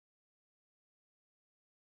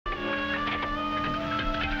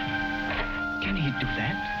really do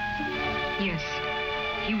that? Yes.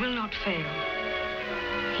 He will not fail.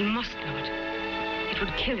 He must not. It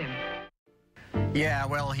would kill him. Yeah,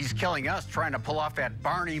 well, he's killing us trying to pull off that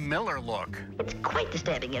Barney Miller look. It's quite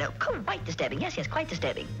disturbing, you know. Quite disturbing. Yes, quite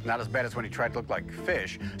disturbing. Not as bad as when he tried to look like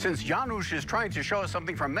fish. Since Janusz is trying to show us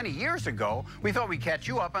something from many years ago, we thought we'd catch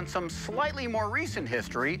you up on some slightly more recent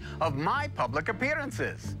history of my public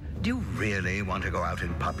appearances. Do you really want to go out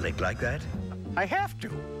in public like that? I have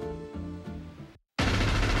to.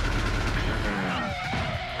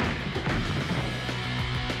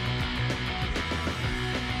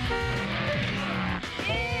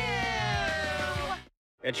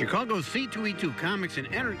 At Chicago's C2E2 Comics and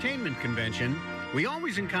Entertainment Convention, we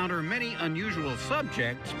always encounter many unusual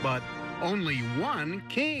subjects, but only one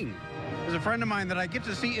king. There's a friend of mine that I get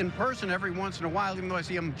to see in person every once in a while, even though I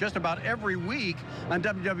see him just about every week on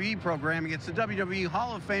WWE programming. It's the WWE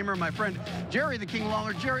Hall of Famer, my friend Jerry the King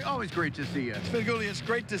Lawler. Jerry, always great to see you. Svengoolie, it's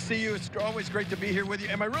great to see you. It's always great to be here with you.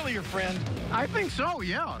 Am I really your friend? I think so,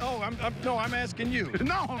 yeah. Oh, no, I'm asking you.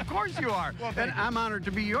 No, of course you are. Well, and I'm honored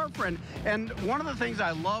to be your friend. And one of the things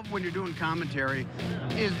I love when you're doing commentary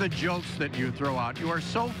is the jokes that you throw out. You are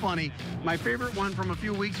so funny. My favorite one from a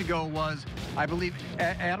few weeks ago was, I believe,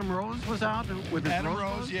 Adam Rose was out with his Adam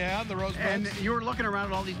Rose, Rose, yeah, the Rose and buds. you were looking around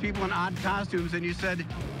at all these people in odd costumes, and you said,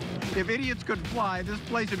 if idiots could fly, this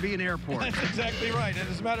place would be an airport. That's exactly right. And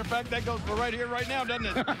as a matter of fact, that goes for right here, right now, doesn't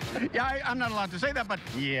it? Yeah, I'm not allowed to say that, but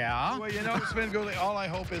yeah. Well, you know, Svengoolie, all I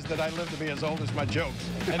hope is that I live to be as old as my jokes,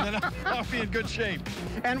 and then I'll be in good shape.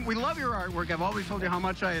 And we love your artwork. I've always told you how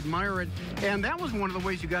much I admire it. And that was one of the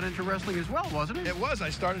ways you got into wrestling as well, wasn't it? It was. I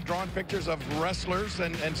started drawing pictures of wrestlers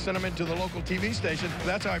and sent them into the local TV station.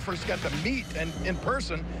 That's how I first got to meet, and in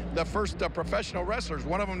person, the first professional wrestlers.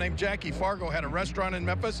 One of them, named Jackie Fargo, had a restaurant in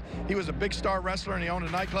Memphis. He was a big star wrestler, and he owned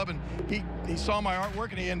a nightclub, and he saw my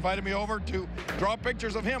artwork, and he invited me over to draw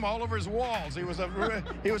pictures of him all over his walls. He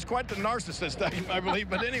was quite the narcissist, I believe.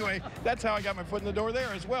 But anyway, that's how I got my foot in the door there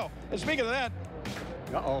as well. And speaking of that,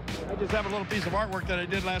 uh-oh, I just have a little piece of artwork that I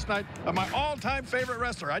did last night of my all-time favorite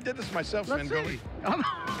wrestler. I did this myself, Svengoolie.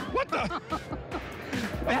 What the?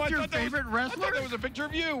 That's your favorite wrestler? I thought there was a picture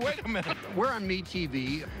of you. Wait a minute. We're on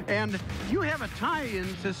MeTV, and you have a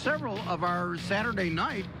tie-in to several of our Saturday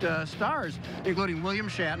night stars, including William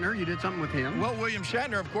Shatner. You did something with him. Well, William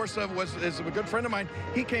Shatner, of course, is a good friend of mine.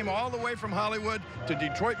 He came all the way from Hollywood to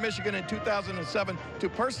Detroit, Michigan in 2007 to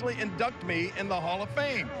personally induct me in the Hall of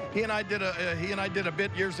Fame. He and I did a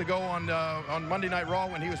bit years ago on Monday Night Raw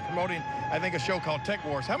when he was promoting, I think, a show called Tech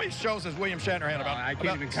Wars. How many shows has William Shatner had?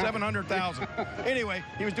 About 700,000. Anyway,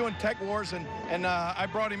 he was doing Tech Wars, and I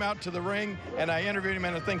brought him out to the ring, and I interviewed him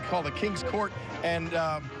in a thing called the King's Court, and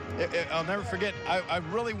I'll never forget, I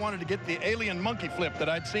really wanted to get the alien monkey flip that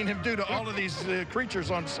I'd seen him do to all of these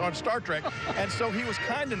creatures on Star Trek, and so he was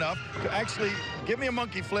kind enough to actually give me a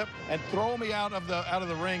monkey flip and throw me out of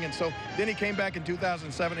the ring. And so then he came back in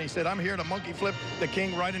 2007 and he said, I'm here to monkey flip the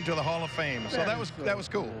King right into the Hall of Fame. So that was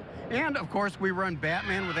cool. And of course we run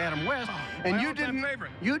Batman with Adam West, and you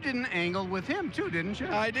didn't angle with him too, didn't you?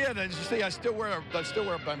 I did. As you see, I still wear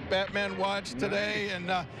a Batman watch today. Nice.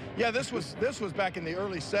 And yeah, this was back in the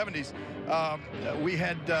early 70s. We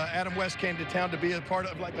had Adam West came to town to be a part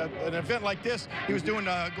of like an event like this. He was doing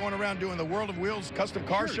going around doing the World of Wheels custom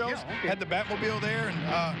car shows. Yeah, okay. Had the Batmobile there,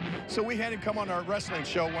 and so we had him come on our wrestling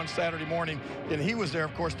show one Saturday morning, and he was there,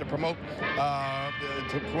 of course, to promote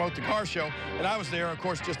the car show, and I was there, of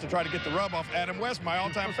course, just to try to get the rub off Adam West, my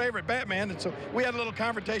all-time favorite Batman. And so we had a little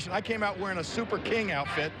confrontation. I came out wearing a Super King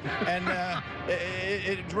outfit, and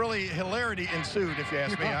it really hilarity ensued, if you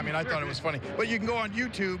ask me. I mean, I thought it was funny. But you can go on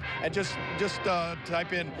YouTube and just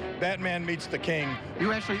type in Batman meets the King.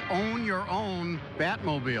 You actually own your own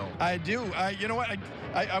Batmobile. I do. You know what?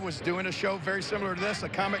 I was doing a show very similar to this, a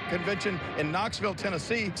comic convention in Knoxville,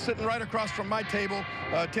 Tennessee. Sitting right across from my table,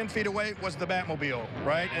 10 feet away, was the Batmobile,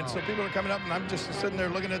 right? And so people are coming up, and I'm just sitting there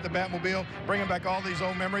looking at the Batmobile, bringing back all these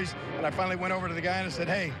old memories. And I finally went over to the guy and I said,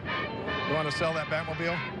 hey, you want to sell that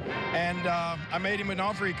Batmobile? And I made him an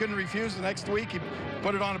offer he couldn't refuse. The next week, he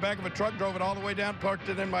put it on the back of a truck, drove it all the way down, parked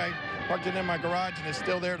it in my garage, and it's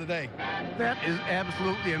still there today. That is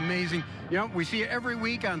absolutely amazing. You know, we see you every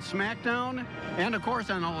week on SmackDown, and of course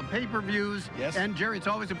on all the pay-per-views. Yes. And Jerry, it's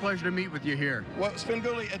always a pleasure to meet with you here. Well,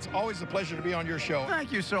 Svengoolie, it's always a pleasure to be on your show.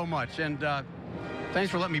 Thank you so much, and thanks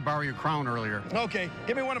for letting me borrow your crown earlier. Okay,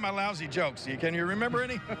 give me one of my lousy jokes. Can you remember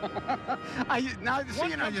any?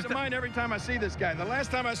 One comes to mind every time I see this guy. The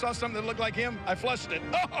last time I saw something that looked like him, I flushed it.